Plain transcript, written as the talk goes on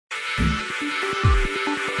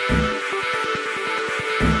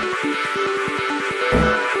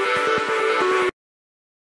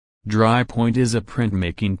Drypoint is a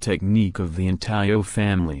printmaking technique of the intaglio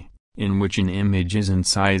family, in which an image is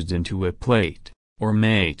incised into a plate, or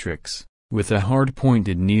matrix, with a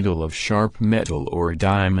hard-pointed needle of sharp metal or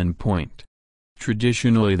diamond point.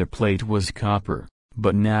 Traditionally the plate was copper,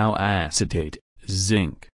 but now acetate,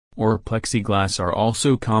 zinc, or plexiglass are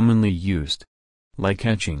also commonly used. Like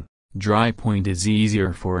etching, drypoint is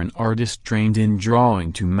easier for an artist trained in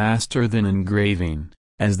drawing to master than engraving,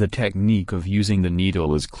 as the technique of using the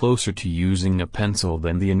needle is closer to using a pencil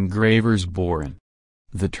than the engraver's boron.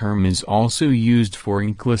 The term is also used for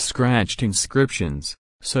inkless scratched inscriptions,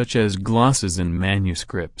 such as glosses and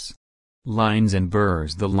manuscripts. Lines and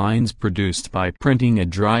burrs. The lines produced by printing a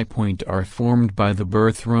drypoint are formed by the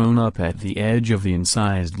burr thrown up at the edge of the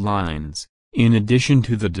incised lines, in addition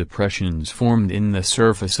to the depressions formed in the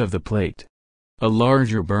surface of the plate. A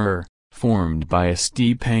larger burr, formed by a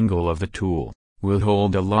steep angle of the tool, will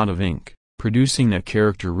hold a lot of ink, producing a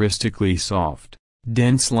characteristically soft,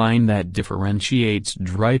 dense line that differentiates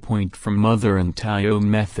drypoint from other intaglio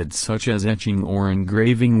methods such as etching or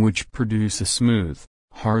engraving, which produce a smooth,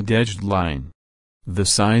 hard-edged line. The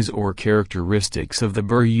size or characteristics of the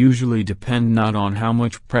burr usually depend not on how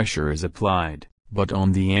much pressure is applied, but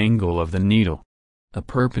on the angle of the needle. A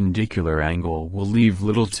perpendicular angle will leave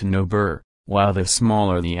little to no burr, while the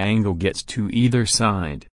smaller the angle gets to either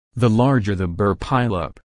side, the larger the burr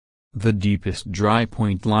pileup. The deepest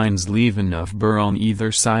drypoint lines leave enough burr on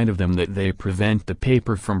either side of them that they prevent the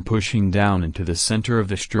paper from pushing down into the center of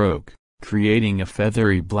the stroke, creating a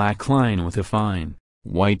feathery black line with a fine,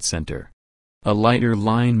 white center. A lighter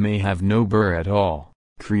line may have no burr at all,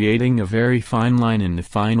 creating a very fine line in the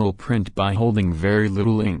final print by holding very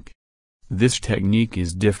little ink. This technique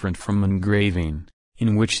is different from engraving,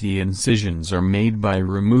 in which the incisions are made by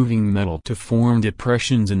removing metal to form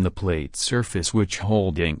depressions in the plate surface which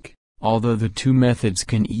hold ink, although the two methods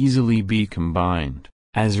can easily be combined,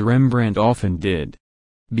 as Rembrandt often did.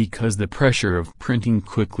 Because the pressure of printing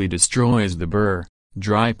quickly destroys the burr,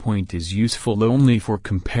 drypoint is useful only for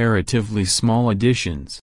comparatively small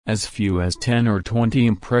additions, as few as 10 or 20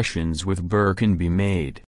 impressions with burr can be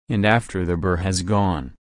made, and after the burr has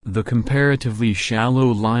gone, the comparatively shallow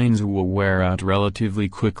lines will wear out relatively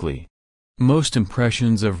quickly. Most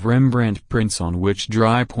impressions of Rembrandt prints on which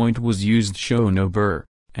drypoint was used show no burr,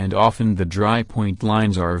 and often the drypoint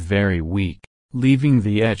lines are very weak, leaving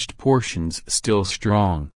the etched portions still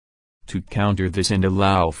strong. To counter this and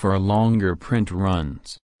allow for longer print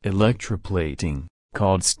runs, electroplating,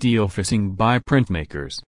 called steel fissing by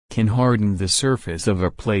printmakers, can harden the surface of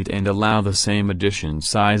a plate and allow the same addition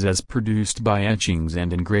size as produced by etchings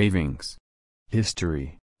and engravings.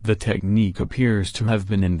 History. The technique appears to have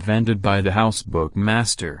been invented by the housebook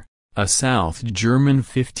master, a South German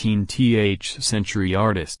 15th century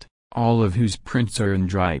artist, all of whose prints are in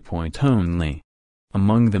drypoint only.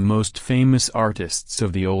 Among the most famous artists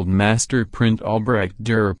of the Old Master print, Albrecht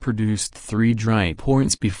Dürer produced 3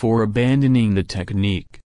 drypoints before abandoning the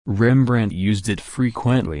technique. Rembrandt used it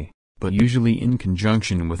frequently, but usually in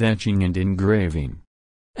conjunction with etching and engraving.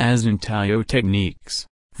 As intaglio techniques,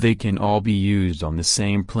 they can all be used on the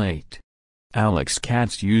same plate. Alex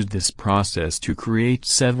Katz used this process to create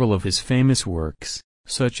several of his famous works,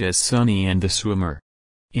 such as Sonny and the Swimmer.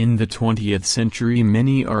 In the 20th century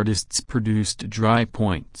many artists produced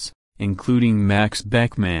drypoints, including Max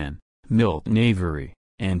Beckmann, Milton Avery,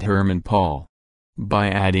 and Hermann Paul. By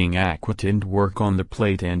adding aquatint work on the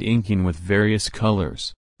plate and inking with various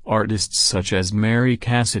colors, artists such as Mary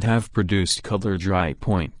Cassatt have produced color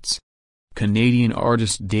drypoints. Canadian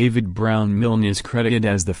artist David Brown Milne is credited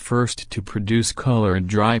as the first to produce colored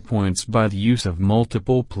drypoints by the use of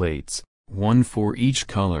multiple plates, one for each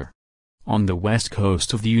color. On the west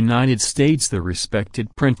coast of the United States, the respected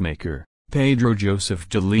printmaker, Pedro Joseph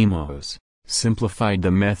de Lemos, simplified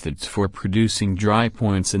the methods for producing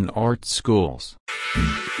drypoints in art schools.